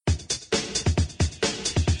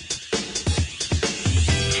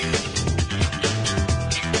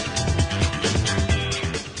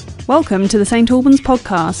Welcome to the St Albans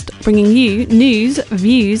podcast, bringing you news,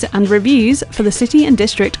 views and reviews for the City and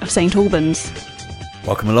District of St Albans.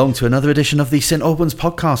 Welcome along to another edition of the St Albans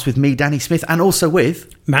podcast with me, Danny Smith, and also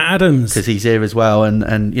with Matt Adams, because he's here as well.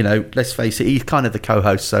 And you know, let's face it, he's kind of the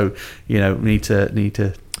co-host, so you know, we need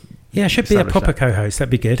to. Yeah, should be a proper co-host. That'd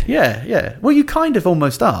be good. Yeah. Well, you kind of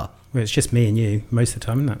almost are. Well, it's just me and you most of the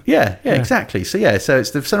time, isn't it? Yeah, exactly. So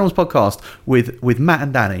it's the St Albans podcast with Matt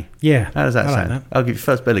and Danny. Yeah. How does that sound? Like that. I'll give you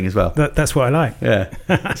first billing as well. That's what I like. Yeah.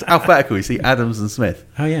 It's alphabetical. You see Adams and Smith.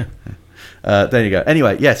 Oh, yeah. There you go.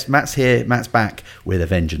 Anyway, yes, Matt's here. Matt's back with a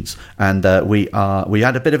vengeance, and we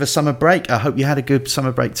had a bit of a summer break. I hope you had a good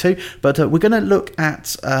summer break too. But we're going to look at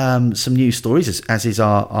some news stories, as is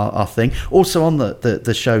our thing. Also on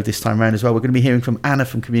the show this time around as well, we're going to be hearing from Anna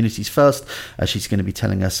from Communities First. She's going to be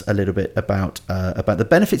telling us a little bit about the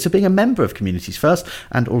benefits of being a member of Communities First,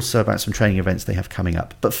 and also about some training events they have coming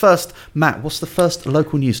up. But first, Matt, what's the first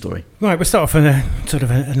local news story? Right, we'll start off with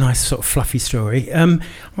a nice sort of fluffy story.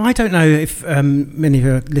 I don't know if many of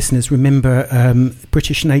your listeners remember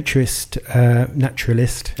British naturalist.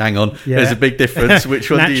 Hang on, there's a big difference. Which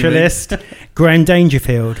one naturalist, do you mean? Graham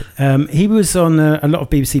Dangerfield. He was on a lot of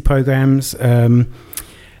BBC programmes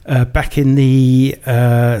back in the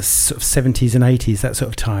sort of 70s and 80s, that sort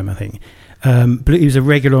of time, I think. He was a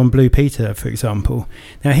regular on Blue Peter, for example.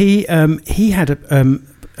 Now, he had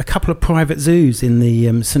a couple of private zoos in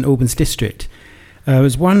the St Albans district. There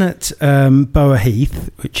was one at Bower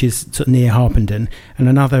Heath, which is sort of near Harpenden, and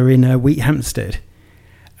another in Wheathampstead.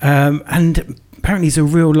 And apparently he's a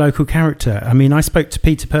real local character. I mean, I spoke to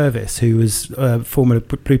Peter Purvis, who was a former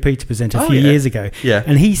Blue Peter presenter a few years ago. Yeah.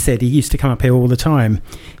 And he said he used to come up here all the time.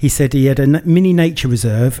 He said he had a mini nature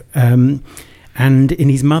reserve, and in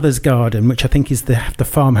his mother's garden, which I think is the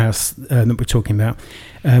farmhouse that we're talking about,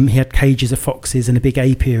 he had cages of foxes and a big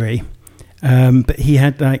apiary. But he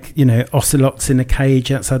had ocelots in a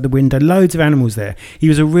cage outside the window, loads of animals there. He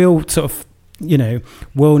was a real sort of,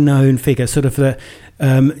 well-known figure, sort of a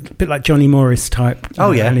bit like Johnny Morris type.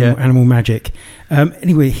 Animal magic.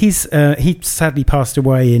 Anyway, he sadly passed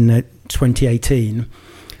away in 2018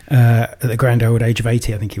 at the grand old age of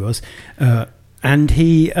 80, I think he was. And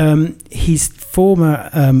his former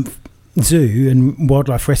zoo and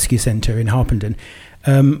wildlife rescue centre in Harpenden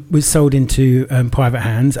was sold into private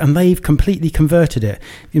hands, and they've completely converted it.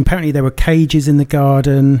 Apparently there were cages in the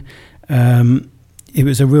garden. It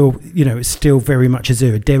was a real, it's still very much a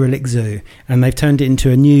zoo, a derelict zoo, and they've turned it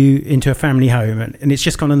into a family home, and it's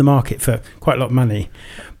just gone on the market for quite a lot of money.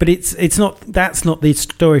 But that's not the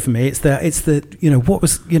story for me. It's the what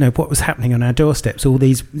was happening on our doorsteps, all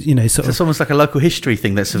these It's almost like a local history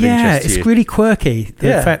thing that's of interest to you. Yeah, it's really quirky.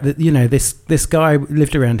 The fact that this guy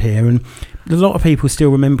lived around here, and a lot of people still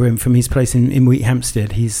remember him from his place in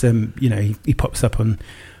Wheathampstead. He's he pops up on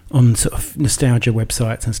sort of nostalgia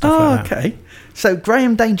websites and stuff like that. Okay. So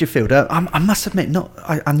Graham Dangerfield, I must admit,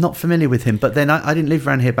 I'm not familiar with him, but then I didn't live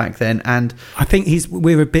around here back then, and I think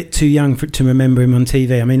we're a bit too young to remember him on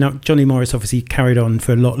TV. I mean, Johnny Morris obviously carried on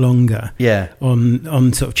for a lot longer. Yeah.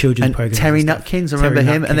 On sort of children's programs. Terry Nutkins, I remember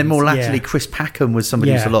him, and then more latterly Chris Packham was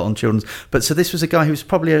somebody who was a lot on children's. But so this was a guy who was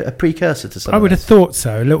probably a precursor to something. I would have thought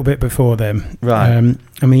so, a little bit before them. Right.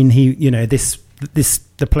 I mean,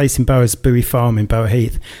 the place in Bowersbury Farm in Bower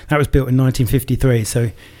Heath, that was built in 1953.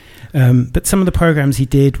 So, but some of the programmes he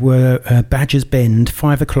did were Badger's Bend,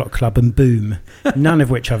 5 O'Clock Club, and Boom. None of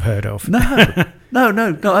which I've heard of. No.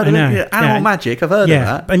 Animal Magic. I've heard of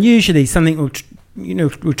that. And usually something will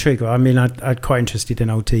trigger. I mean, I'm quite interested in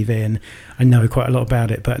old TV, and I know quite a lot about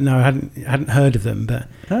it. But no, I hadn't heard of them. But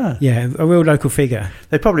a real local figure.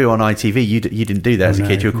 They probably were on ITV. You didn't do that as a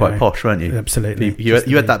kid. You were quite posh, weren't you? Absolutely.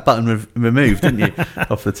 You had that button removed, didn't you,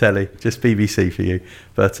 off the telly? Just BBC for you.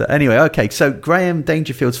 But anyway, okay. So Graham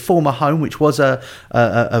Dangerfield's former home, which was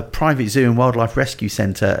a private zoo and wildlife rescue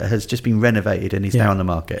centre, has just been renovated and is now on the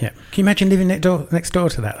market. Yeah. Can you imagine living next door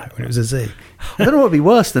to that when it was a zoo? I don't know what would be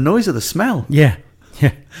worse, the noise or the smell. Yeah.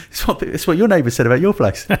 It's what your neighbour said about your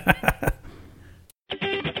place.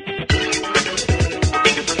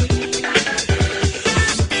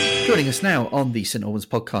 Joining us now on the St Albans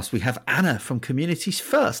podcast, we have Anna from Communities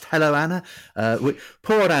First. Hello, Anna.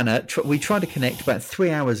 Poor old Anna, we tried to connect about 3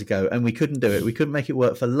 hours ago and we couldn't do it. We couldn't make it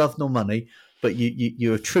work for love nor money, but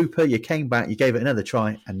you're a trooper, you came back, you gave it another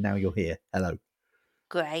try, and now you're here. Hello.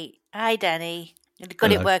 Great. Hi, Danny.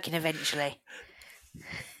 Got it working eventually.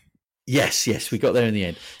 Yes, we got there in the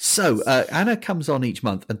end. So Anna comes on each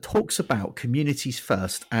month and talks about Communities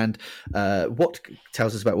First and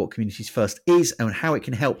tells us about what Communities First is and how it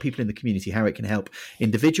can help people in the community, how it can help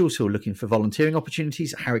individuals who are looking for volunteering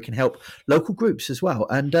opportunities, how it can help local groups as well.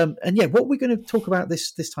 And what we're going to talk about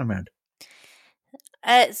this time round.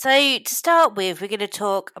 So to start with, we're going to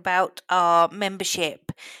talk about our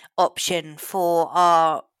membership option for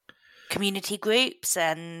our community groups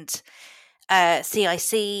and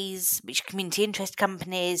CICs, which are community interest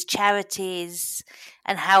companies, charities,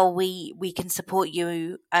 and how we can support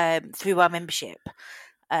you through our membership.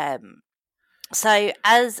 So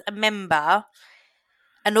as a member,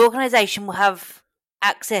 an organisation will have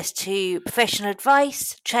access to professional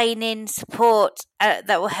advice, training, support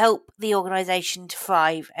that will help the organisation to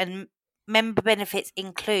thrive. And member benefits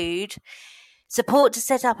include support to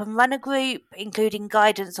set up and run a group, including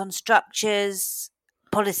guidance on structures,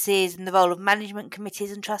 policies and the role of management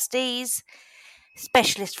committees and trustees,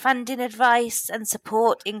 specialist funding advice and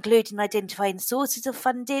support, including identifying sources of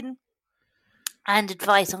funding and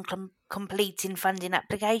advice on completing funding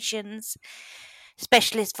applications,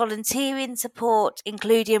 specialist volunteering support,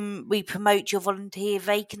 including we promote your volunteer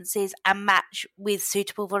vacancies and match with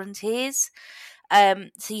suitable volunteers. So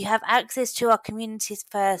you have access to our Communities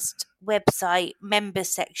First website members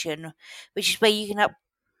section, which is where you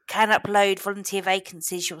can upload volunteer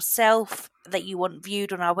vacancies yourself that you want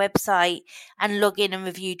viewed on our website and log in and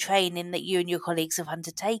review training that you and your colleagues have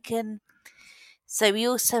undertaken. So we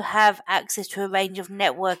also have access to a range of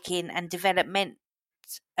networking and development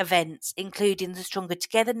events, including the Stronger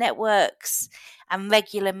Together networks and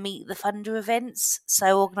regular Meet the Funder events,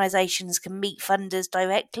 so organisations can meet funders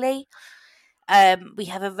directly. We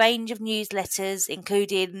have a range of newsletters,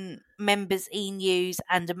 including members' e-news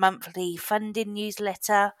and a monthly funding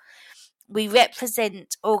newsletter. We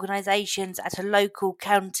represent organisations at a local,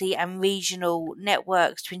 county and regional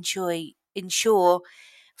networks to ensure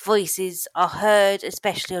voices are heard,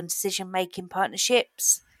 especially on decision-making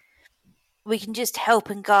partnerships. We can just help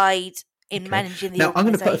and guide in managing the Now, organisation. I'm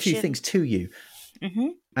going to put a few things to you. Mm-hmm.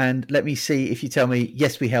 And let me see if you tell me,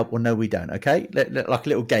 yes, we help or no, we don't. Okay. Like a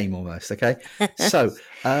little game almost. Okay. So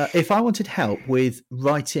if I wanted help with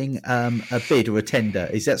writing a bid or a tender,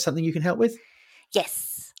 is that something you can help with?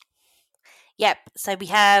 Yes. Yep. So we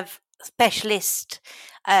have specialist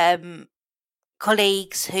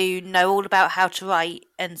colleagues who know all about how to write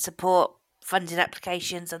and support funding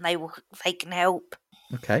applications, and they can help.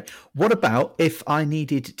 Okay. What about if I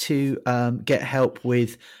needed to get help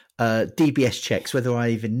with DBS checks, whether I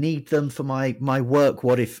even need them for my work?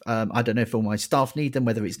 What if, I don't know if all my staff need them,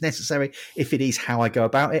 whether it's necessary, if it is, how I go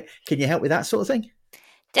about it. Can you help with that sort of thing?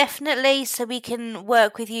 Definitely. So we can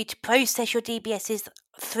work with you to process your DBSs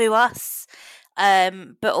through us,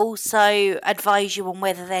 but also advise you on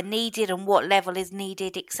whether they're needed and what level is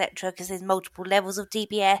needed, etc., because there's multiple levels of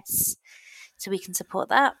DBS, so we can support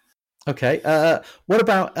that. Okay. What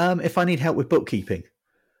about if I need help with bookkeeping?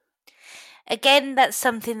 Again, that's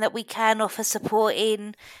something that we can offer support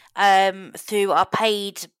in through our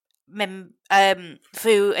paid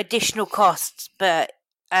through additional costs, but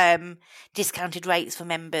discounted rates for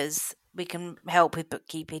members. We can help with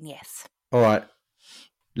bookkeeping, yes. All right.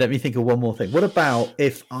 Let me think of one more thing. What about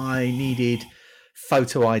if I needed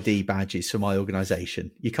photo ID badges for my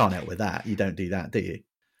organisation? You can't help with that. You don't do that, do you?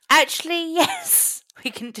 Actually, yes,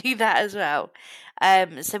 we can do that as well.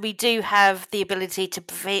 So we do have the ability to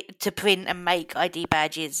print and make ID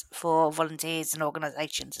badges for volunteers and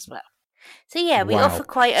organisations as well. So yeah, we offer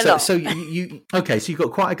quite a lot. So you okay? So you've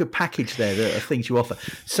got quite a good package there of things you offer.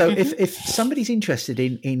 So if somebody's interested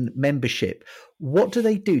in membership, what do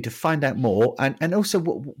they do to find out more? And also,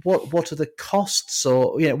 what are the costs,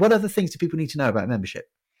 or what other things do people need to know about membership?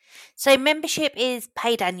 So membership is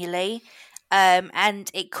paid annually,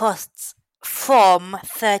 and it costs from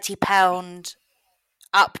 £30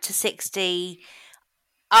 up to £60.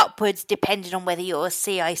 Upwards, depending on whether you're a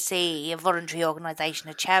CIC, a voluntary organisation,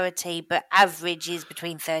 a charity, but average is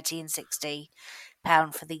between £30 and £60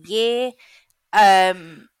 for the year.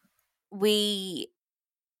 We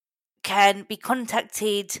can be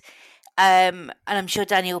contacted, and I'm sure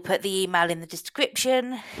Daniel will put the email in the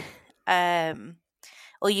description,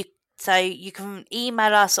 or you can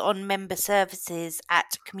email us on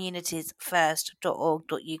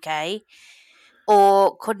memberservices@communitiesfirst.org.uk.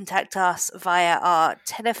 or contact us via our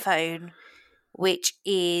telephone, which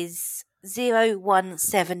is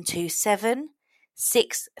 01727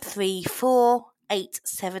 634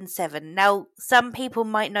 877. Now, some people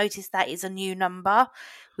might notice that is a new number.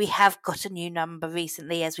 We have got a new number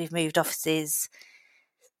recently as we've moved offices.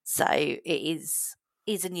 So it is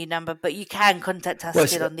is a new number, but you can contact us Well,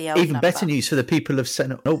 still on the old even number. better news for the people of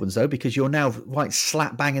St Albans, though, because you're now right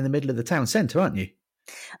slap bang in the middle of the town centre, aren't you?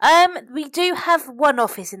 We do have one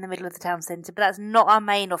office in the middle of the town centre, but that's not our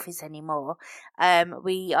main office anymore.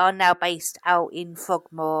 We are now based out in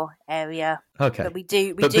Frogmore area. Okay. But we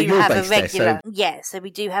do But have you're a based there, regular so we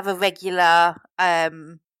do have a regular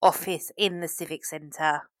office in the Civic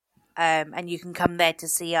Centre. And you can come there to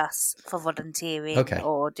see us for volunteering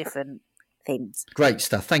or different things. Great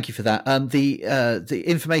stuff. Thank you for that. The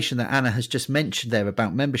information that Anna has just mentioned there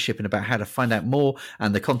about membership and about how to find out more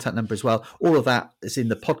and the contact number as well, all of that is in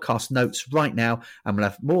the podcast notes right now, and we'll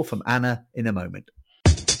have more from Anna in a moment.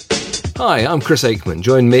 Hi, I'm Chris Aikman.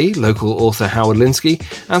 Join me, local author Howard Linsky,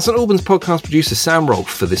 and St Albans podcast producer Sam Rolfe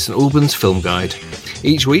for the St Albans Film Guide.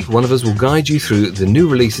 Each week, one of us will guide you through the new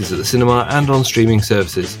releases at the cinema and on streaming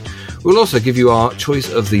services. We'll also give you our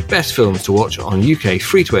choice of the best films to watch on UK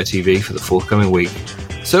free-to-air TV for the forthcoming week.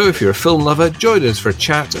 So if you're a film lover, join us for a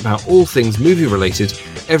chat about all things movie-related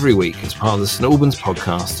every week as part of the St Albans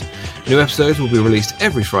podcast. New episodes will be released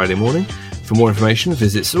every Friday morning. For more information,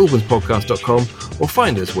 visit stalbanspodcast.com or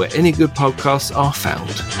find us where any good podcasts are found.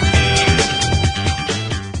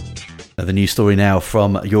 The news story now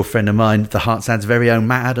from your friend of mine, the Heartsound's very own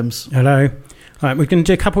Matt Adams. Hello. Right, we're going to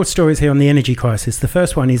do a couple of stories here on the energy crisis. The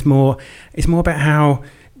first one is more about how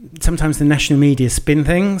sometimes the national media spin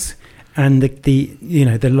things and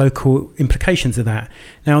the local implications of that.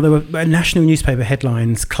 Now, there were national newspaper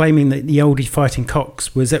headlines claiming that the oldie Fighting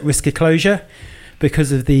Cocks was at risk of closure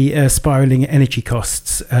because of the spiralling energy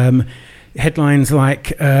costs. Headlines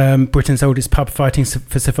like Britain's oldest pub fighting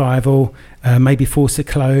for survival, maybe forced to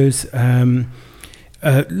close.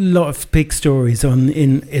 A lot of big stories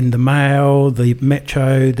in the Mail, the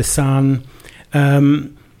Metro, the Sun.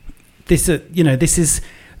 This is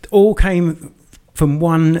all came from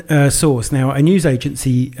one source. Now, a news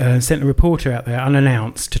agency sent a reporter out there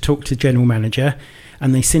unannounced to talk to the general manager,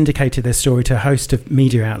 and they syndicated their story to a host of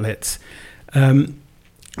media outlets. And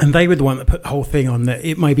they were the one that put the whole thing on that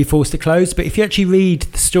it may be forced to close. But if you actually read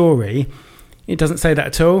the story, it doesn't say that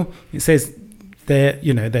at all. It says they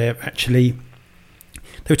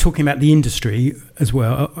were talking about the industry as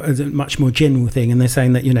well as a much more general thing, and they're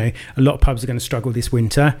saying that a lot of pubs are going to struggle this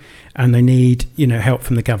winter and they need help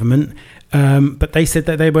from the government. But they said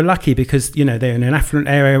that they were lucky because they're in an affluent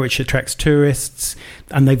area which attracts tourists,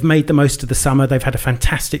 and they've made the most of the summer. They've had a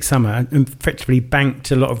fantastic summer and effectively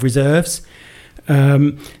banked a lot of reserves.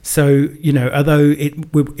 So although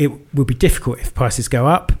it will be difficult if prices go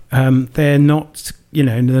up, they're not.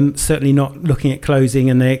 They're certainly not looking at closing,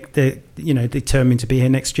 and they're determined to be here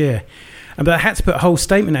next year. But I had to put a whole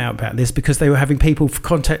statement out about this because they were having people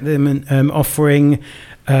contact them and offering,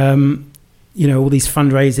 all these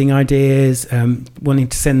fundraising ideas, wanting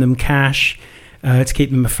to send them cash to keep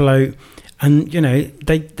them afloat. And,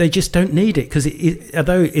 they just don't need it because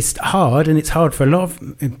although it's hard, and it's hard for a lot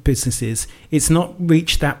of businesses, it's not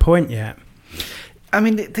reached that point yet. I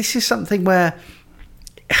mean, this is something where...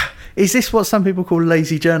 Is this what some people call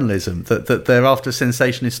lazy journalism? That they're after a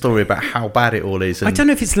sensationalist story about how bad it all is? I don't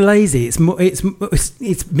know if it's lazy. It's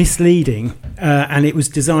misleading, and it was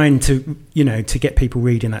designed to get people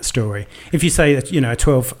reading that story. If you say that a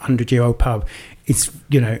 1,200-year-old pub is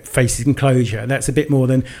facing closure, that's a bit more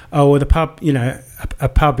than the pub. A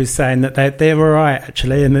pub is saying that they're all right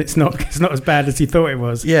actually, and it's not as bad as you thought it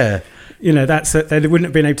was. Yeah. They wouldn't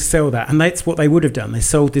have been able to sell that, and that's what they would have done. They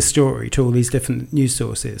sold this story to all these different news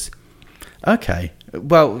sources. Okay,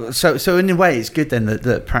 well, so in a way, it's good then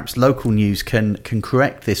that perhaps local news can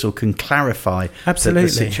correct this or can clarify Absolutely. The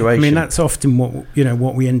situation. I mean, that's often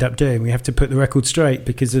what we end up doing. We have to put the record straight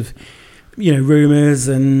because of rumours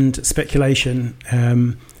and speculation.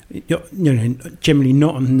 Generally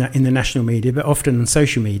not in the national media, but often on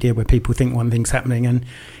social media where people think one thing's happening, and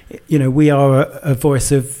we are a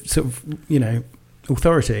voice of sort of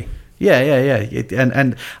authority. Yeah.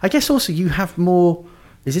 And I guess also you have more.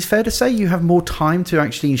 Is this fair to say you have more time to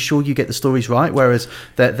actually ensure you get the stories right, whereas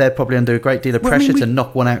they're probably under a great deal of pressure to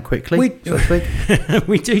knock one out quickly? We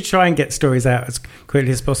do try and get stories out as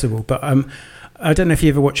quickly as possible, but I don't know if you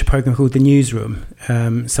ever watched a program called The Newsroom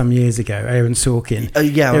some years ago, Aaron Sorkin.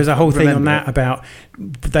 There was a whole thing on that about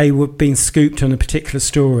they were being scooped on a particular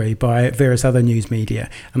story by various other news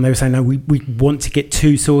media, and they were saying, no, we want to get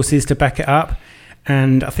two sources to back it up.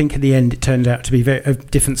 And I think at the end it turned out to be a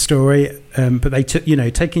different story. But they took,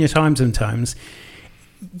 taking your time sometimes.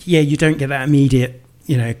 Yeah, you don't get that immediate,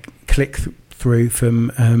 click through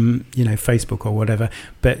from, Facebook or whatever.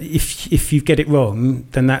 But if you get it wrong,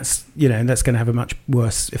 then that's going to have a much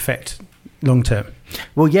worse effect long term.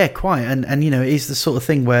 Well, yeah, quite. And it is the sort of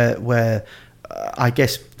thing where I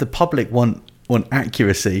guess the public want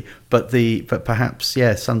accuracy, but perhaps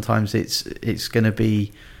sometimes it's going to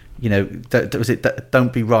be,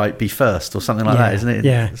 don't be right, be first, or something like that, isn't it?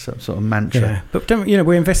 Yeah, some sort of mantra. Yeah, but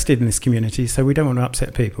we're invested in this community, so we don't want to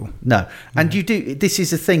upset people. No, and you do. This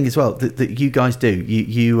is a thing as well that you guys do.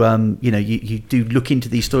 You do look into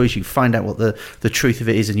these stories. You find out what the truth of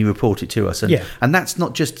it is, and you report it to us. And that's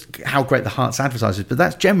not just how great the Herts advertises, but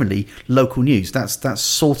that's generally local news. That's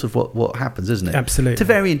sort of what happens, isn't it? Absolutely, to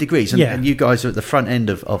varying degrees. And you guys are at the front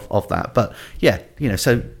end of that. But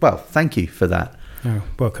thank you for that. Oh,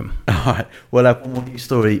 welcome. All right, we'll have one more news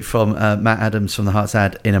story from Matt Adams from the Herts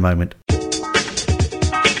Ad in a moment.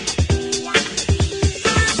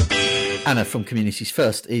 Anna from Communities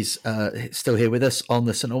First is still here with us on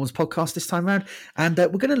the St Albans podcast this time around, and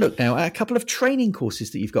we're going to look now at a couple of training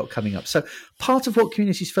courses that you've got coming up. So part of what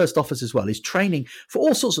Communities First offers as well is training for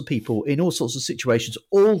all sorts of people in all sorts of situations,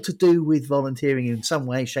 all to do with volunteering in some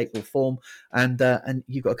way, shape or form, and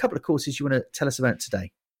you've got a couple of courses you want to tell us about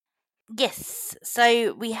today. Yes,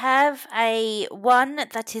 so we have one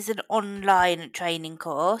that is an online training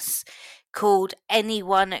course called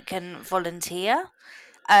Anyone Can Volunteer.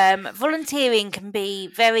 Volunteering can be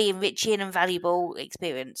very enriching and valuable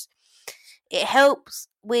experience. It helps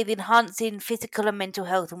with enhancing physical and mental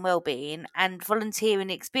health and well-being, and volunteering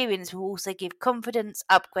experience will also give confidence,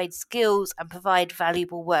 upgrade skills, and provide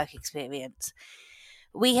valuable work experience.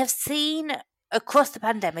 We have seen across the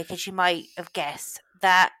pandemic, as you might have guessed,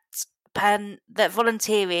 that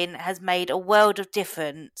volunteering has made a world of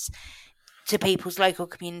difference to people's local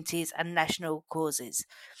communities and national causes.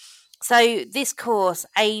 So this course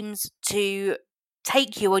aims to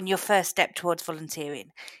take you on your first step towards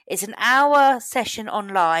volunteering. It's an hour session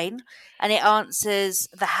online, and it answers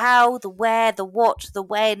the how, the where, the what, the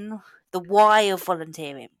when, the why of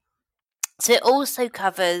volunteering. So it also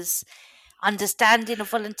covers understanding of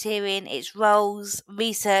volunteering, its roles,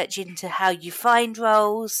 research into how you find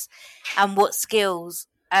roles and what skills.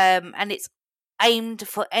 And it's aimed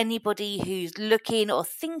for anybody who's looking or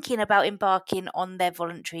thinking about embarking on their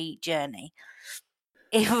voluntary journey.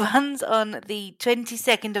 It runs on the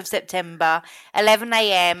 22nd of September, 11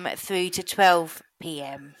 a.m. through to 12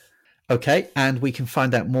 p.m. Okay, and we can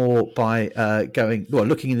find out more by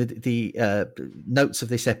looking in the notes of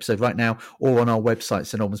this episode right now, or on our website,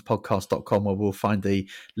 stalbanspodcast.com, where we'll find the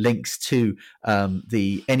links to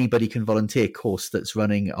the Anybody Can Volunteer course that's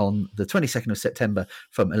running on the 22nd of September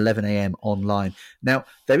from 11 a.m. online. Now,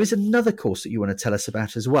 there is another course that you want to tell us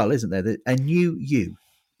about as well, isn't there? A New You.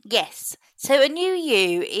 Yes. So A New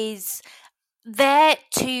You is there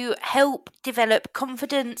to help develop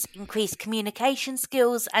confidence, increase communication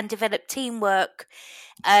skills, and develop teamwork.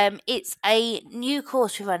 It's a new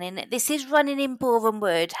course we're running. This is running in Boreham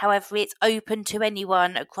Wood. However, it's open to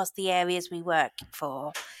anyone across the areas we work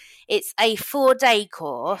for. It's a 4-day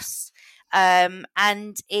course,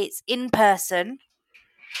 and it's in person.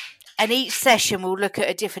 And each session will look at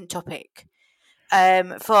a different topic.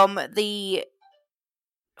 From the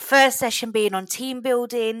first session being on team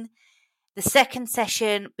building, the second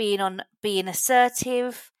session being on being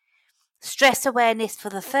assertive, stress awareness for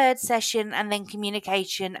the third session, and then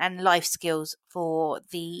communication and life skills for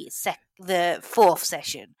the fourth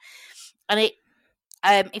session. And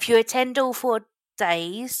if you attend all 4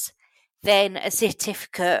 days, then a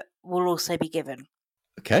certificate will also be given.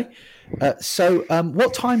 Okay. So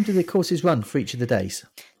what time do the courses run for each of the days?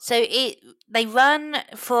 So they run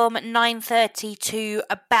from 9:30 to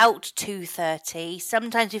about 2:30.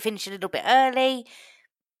 Sometimes we finish a little bit early,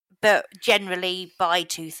 but generally by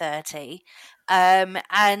 2:30.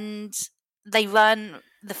 And they run,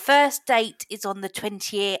 the first date is on the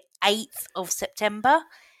 28th of September,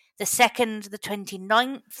 the second, the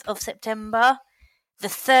 29th of September, the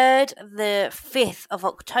third, the 5th of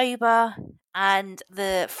October, and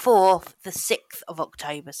the 4th, the 6th of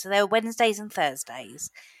October. So they're Wednesdays and Thursdays.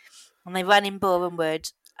 And they run in Boreham Wood,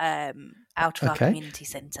 out of our community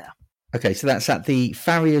centre. Okay, so that's at the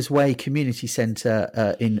Farriers Way Community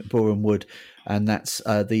Centre in Boreham Wood, and that's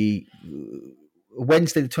the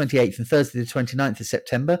Wednesday the 28th and Thursday the 29th of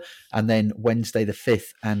September, and then Wednesday the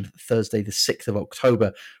 5th and Thursday the 6th of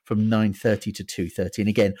October from 9:30 to 2:30. And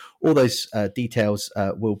again, all those details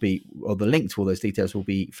will be, or the link to all those details will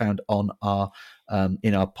be found on our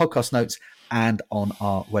in our podcast notes and on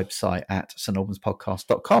our website at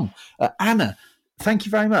stalbanspodcast.com. Anna, thank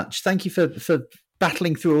you very much. Thank you for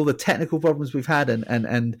battling through all the technical problems we've had,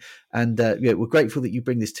 and we're grateful that you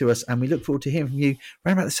bring this to us, and we look forward to hearing from you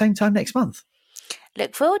around about the same time next month.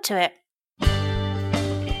 Look forward to it.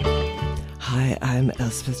 Hi, I'm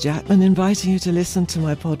Elspeth Jackman, inviting you to listen to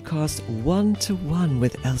my podcast One to One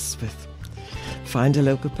with Elspeth. Find a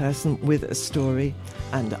local person with a story,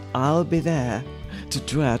 and I'll be there to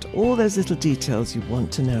draw out all those little details you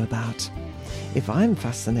want to know about. If I'm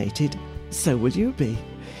fascinated, so will you be.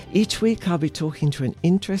 Each week I'll be talking to an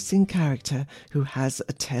interesting character who has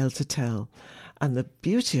a tale to tell. And the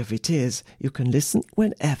beauty of it is you can listen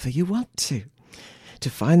whenever you want to. To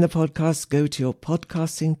find the podcast, go to your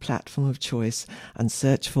podcasting platform of choice and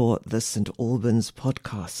search for the St Albans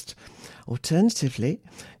Podcast. Alternatively,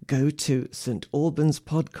 go to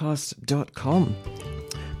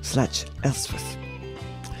stalbanspodcast.com/Elspeth.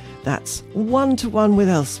 That's one-to-one with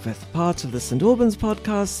Elspeth, part of the St Albans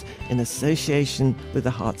Podcast in association with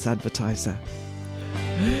the Hearts Advertiser.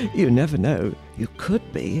 You never know, you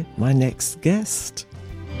could be my next guest.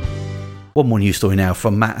 One more news story now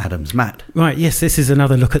from Matt Adams. Matt. Right, yes, this is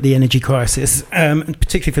another look at the energy crisis,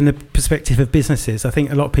 particularly from the perspective of businesses. I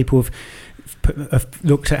think a lot of people have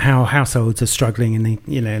looked at how households are struggling in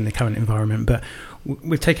the current environment, but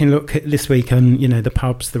we've taken a look at this week on the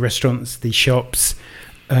pubs, the restaurants, the shops,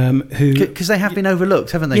 because they have been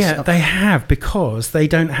overlooked, haven't they? Yeah, they have, because they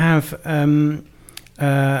don't have an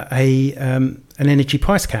energy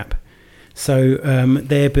price cap. So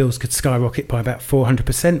their bills could skyrocket by about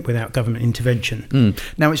 400% without government intervention.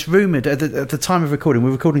 Now, it's rumoured, at the time of recording,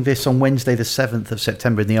 we're recording this on Wednesday the 7th of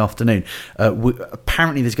September in the afternoon.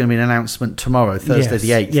 Apparently there's going to be an announcement tomorrow, Thursday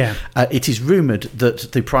the 8th. Yeah. It is rumoured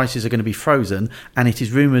that the prices are going to be frozen, and it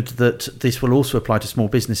is rumoured that this will also apply to small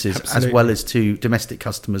businesses. Absolutely. As well as to domestic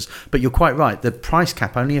customers. But you're quite right, the price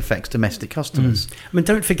cap only affects domestic customers. I mean,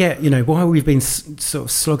 don't forget, while we've been sort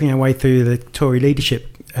of slogging our way through the Tory leadership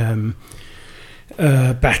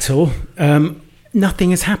battle, nothing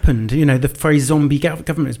has happened. The phrase zombie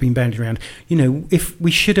government has been bandied around. If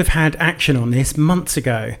we should have had action on this months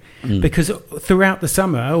ago, because throughout the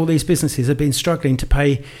summer all these businesses have been struggling to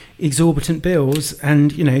pay exorbitant bills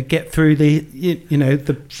and get through the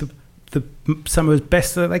summer as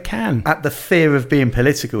best that they can. At the fear of being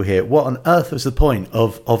political here, what on earth was the point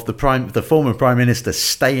of the former Prime Minister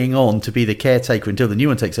staying on to be the caretaker until the new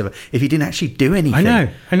one takes over if he didn't actually do anything?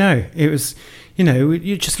 I know. It was,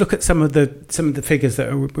 you just look at some of the figures that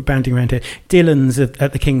are banding around here. Dillon's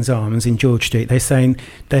at the King's Arms in George Street, they're saying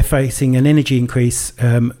they're facing an energy increase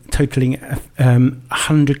totaling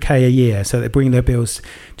 100k a year, so they're bringing their bills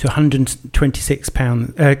to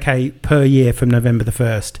 £126k per year from November the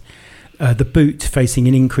 1st. The Boot facing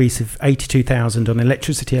an increase of 82,000 on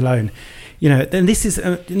electricity alone. And this is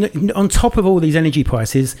on top of all these energy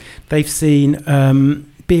prices. They've seen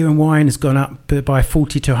beer and wine has gone up by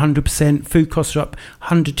 40 to 100%. Food costs are up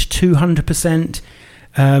 100 to 200%.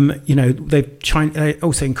 They're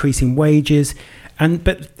also increasing wages,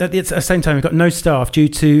 but at the same time, they've got no staff due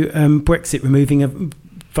to Brexit removing a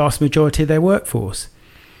vast majority of their workforce.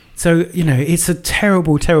 So, it's a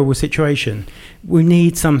terrible, terrible situation. We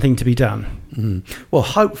need something to be done. Well,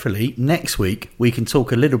 hopefully next week we can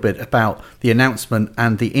talk a little bit about the announcement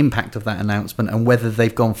and the impact of that announcement and whether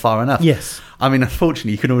they've gone far enough. Yes. I mean,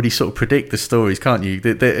 unfortunately, you can already sort of predict the stories, can't you?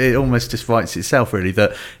 It almost just writes itself, really,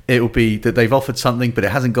 that it will be that they've offered something, but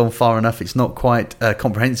it hasn't gone far enough. It's not quite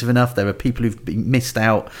comprehensive enough. There are people who've been missed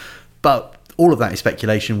out. But all of that is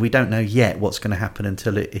speculation. We don't know yet what's going to happen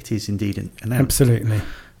until it is indeed announced. Absolutely.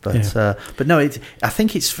 But no, I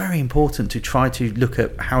think it's very important to try to look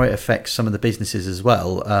at how it affects some of the businesses as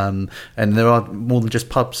well. And there are more than just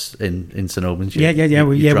pubs in St Albans.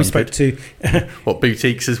 We spoke to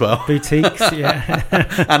boutiques as well. Boutiques, yeah,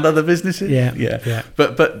 and other businesses. Yeah.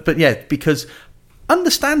 But yeah, because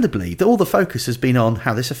understandably, all the focus has been on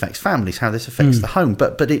how this affects families, how this affects the home,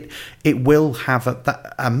 but it will have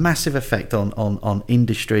a massive effect on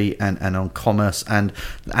industry and on commerce, and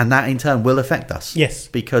that in turn will affect us. Yes,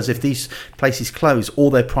 because if these places close, all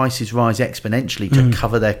their prices rise exponentially to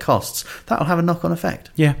cover their costs. That will have a knock-on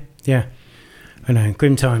effect. Yeah. I know,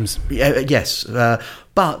 grim times. Yes,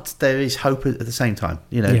 but there is hope at the same time.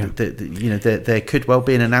 There could well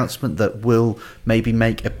be an announcement that will maybe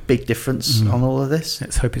make a big difference on all of this.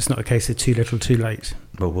 Let's hope it's not a case of too little, too late.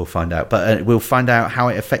 Well, we'll find out. But we'll find out how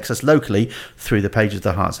it affects us locally through the pages of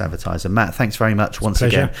the Hearts Advertiser. Matt, thanks very much once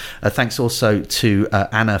again. Thanks also to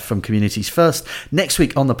Anna from Communities First. Next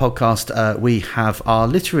week on the podcast, we have our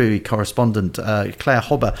literary correspondent, Claire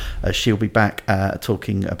Hobber. She'll be back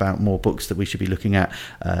talking about more books that we should be looking at.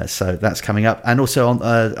 So that's coming up. And also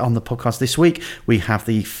on the podcast this week, we have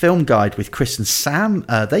the film guide with Chris and Sam.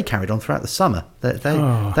 They carried on throughout the summer. They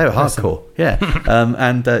were hardcore, yeah.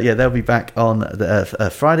 They'll be back on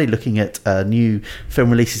Friday looking at new film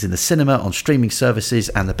releases in the cinema, on streaming services,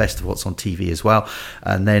 and the best of what's on TV as well.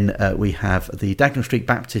 And then we have the Dagenham Street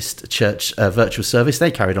Baptist Church virtual service.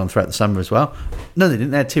 They carried on throughout the summer as well. No, they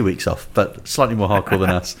didn't. They had 2 weeks off, but slightly more hardcore than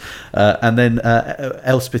us. And then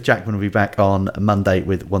Elspeth Jackman will be back on Monday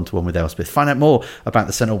with One-to-One with Elspeth. Find out more about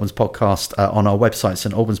the St Albans podcast on our website,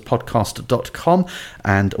 stalbanspodcast.com,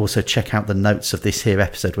 and also check out the notes of this here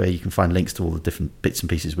episode where you can find links to all the different bits and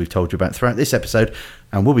pieces we've told you about throughout this episode.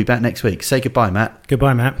 And we'll be back next week. Say goodbye, Matt.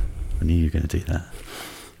 Goodbye, Matt. I knew you were going to do that.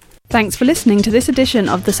 Thanks for listening to this edition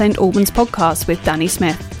of the St Albans podcast with Danny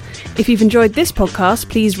Smith. If you've enjoyed this podcast,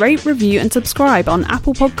 please rate, review and subscribe on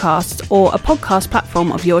Apple Podcasts or a podcast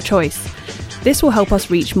platform of your choice. This will help us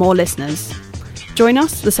reach more listeners. Join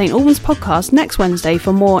us, the St Albans podcast, next Wednesday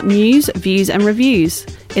for more news, views and reviews.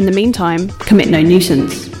 In the meantime, commit no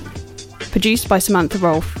nuisance. Produced by Samantha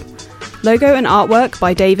Rolfe. Logo and artwork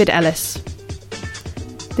by David Ellis.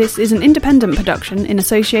 This is an independent production in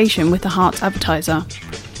association with the Hearts Advertiser.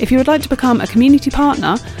 If you would like to become a community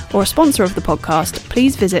partner or a sponsor of the podcast,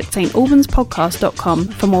 please visit stalbanspodcast.com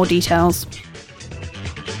for more details.